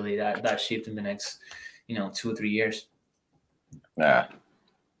see really that shift in the next, 2 or 3 years.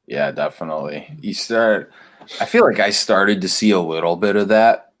 Yeah, definitely. I feel like I started to see a little bit of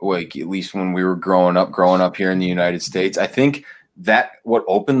that, like at least when we were growing up here in the United States. I think that what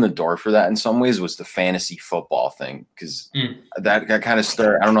opened the door for that in some ways was the fantasy football thing, because that kind of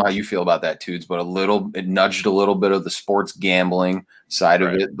started. I don't know how you feel about that, Toots, but it nudged a little bit of the sports gambling side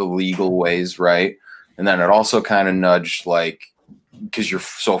of it, the legal ways, right? And then it also kind of nudged, like, because you're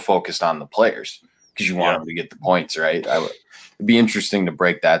so focused on the players because you want them to get the points, right? It'd be interesting to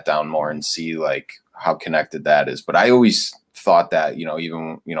break that down more and see like how connected that is. But I always thought that,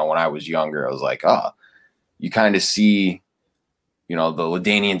 even, when I was younger, I was like, you kind of see, the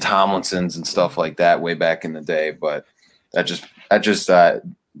LaDainian Tomlinsons and stuff like that way back in the day. But that just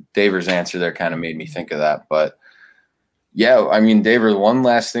Daver's answer there kind of made me think of that. But yeah, Daver, one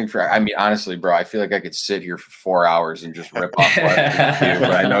last thing honestly, bro, I feel like I could sit here for 4 hours and just rip off questions,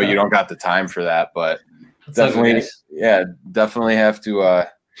 but I know you don't got the time for that, but definitely have to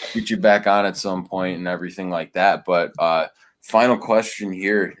get you back on at some point and everything like that. But final question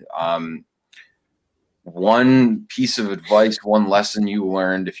here. One piece of advice, one lesson you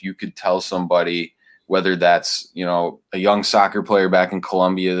learned, if you could tell somebody, whether that's, a young soccer player back in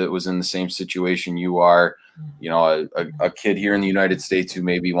Colombia that was in the same situation you are, a kid here in the United States who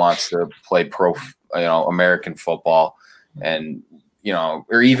maybe wants to play pro, American football, and,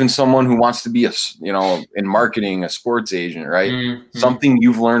 or even someone who wants to be in marketing, a sports agent, right? Mm-hmm. Something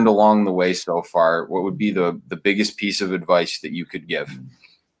you've learned along the way so far, what would be the biggest piece of advice that you could give?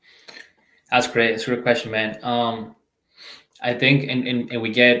 That's great. That's a great question, man. I think, and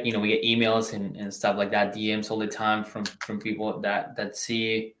we get emails and stuff like that, DMs all the time from people that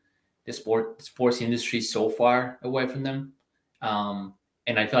see the sports industry so far away from them. And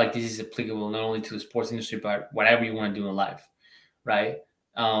I feel like this is applicable not only to the sports industry, but whatever you want to do in life, right?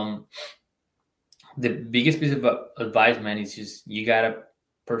 The biggest piece of advice, man, is just you gotta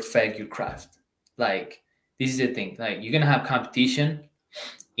perfect your craft. Like, this is the thing. Like, you're gonna have competition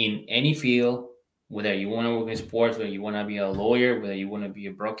in any field, whether you want to work in sports, whether you want to be a lawyer, whether you want to be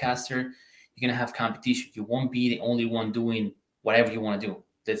a broadcaster, you're gonna have competition. You won't be the only one doing whatever you want to do.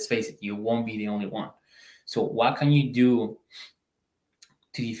 Let's face it, you won't be the only one. So what can you do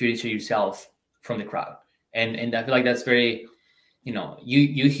to differentiate yourself from the crowd? And I feel like that's very,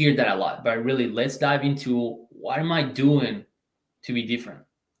 you hear that a lot, but really let's dive into what am I doing to be different?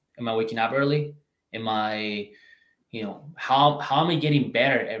 Am I waking up early? Am I, how am I getting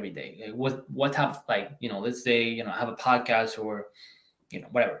better every day? Like what type of, let's say, I have a podcast or,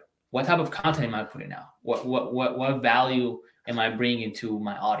 whatever. what type of content am I putting out? What value am I bringing to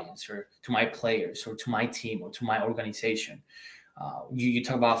my audience or to my players or to my team or to my organization? You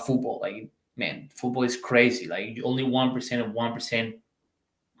talk about football, like, man, football is crazy. Like, only 1% of 1%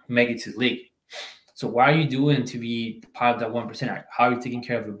 make it to the league. So what are you doing to be part of that 1%? How are you taking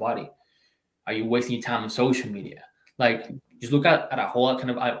care of your body? Are you wasting your time on social media? Like, just look at a whole kind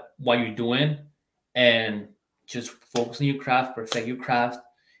of what you're doing and just focus on your craft, perfect your craft.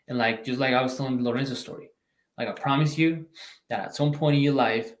 And like, just like I was telling Lorenzo's story, like, I promise you that at some point in your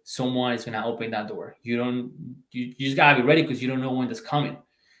life, someone is going to open that door. You just got to be ready, because you don't know when that's coming,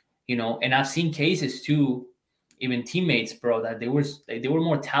 you know? And I've seen cases too, even teammates, bro, that they were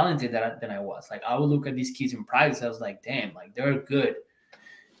more talented than I was. Like, I would look at these kids in practice, I was like, damn, like, they're good.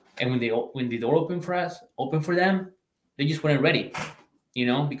 And when the door opened for them, they just weren't ready, you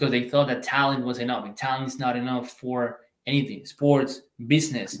know, because they thought that talent was enough. And talent is not enough for anything, sports,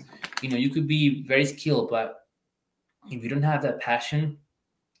 business. You know, you could be very skilled, but if you don't have that passion,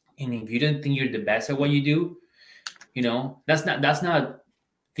 and if you don't think you're the best at what you do, you know, that's not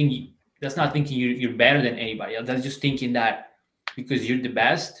thinking you're better than anybody else. That's just thinking that because you're the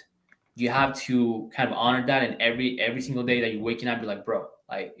best, you have to kind of honor that. And every single day that you're waking up, you're like, bro,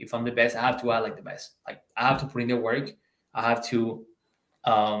 like, if I'm the best, I have to act like the best. Like, I have to put in the work. I have to,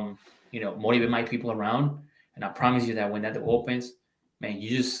 motivate my people around. And I promise you that when that door opens, man, you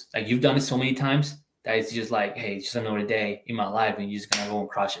just, like, you've done it so many times that it's just like, hey, it's just another day in my life, and you're just gonna go and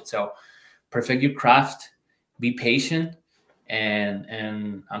crush it. So perfect your craft, be patient,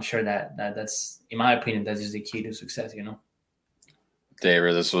 and I'm sure that's, in my opinion, that's just the key to success, you know.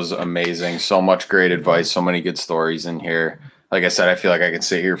 David, this was amazing. So much great advice, so many good stories in here. Like I said, I feel like I could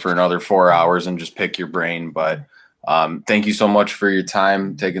sit here for another 4 hours and just pick your brain, but thank you so much for your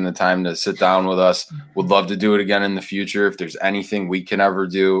time, taking the time to sit down with us. Would love to do it again in the future. If there's anything we can ever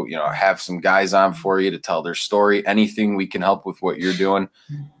do, you know, have some guys on for you to tell their story, anything we can help with what you're doing.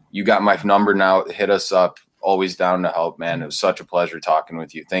 You got my number now. Hit us up. Always down to help, man. It was such a pleasure talking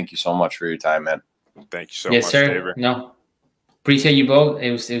with you. Thank you so much for your time, man. Thank you so much, sir. David. No, appreciate you both.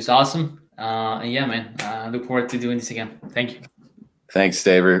 It was awesome. And yeah, man, I look forward to doing this again. Thank you. Thanks,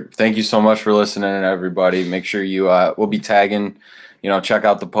 David. Thank you so much for listening, everybody. Make sure you we'll be tagging, you know, check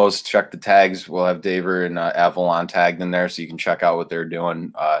out the posts, check the tags. We'll have David and Avalon tagged in there so you can check out what they're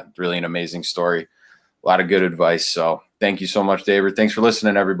doing. Really an amazing story. A lot of good advice. So thank you so much, David. Thanks for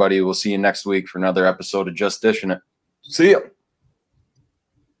listening, everybody. We'll see you next week for another episode of Just Dishing It. See ya.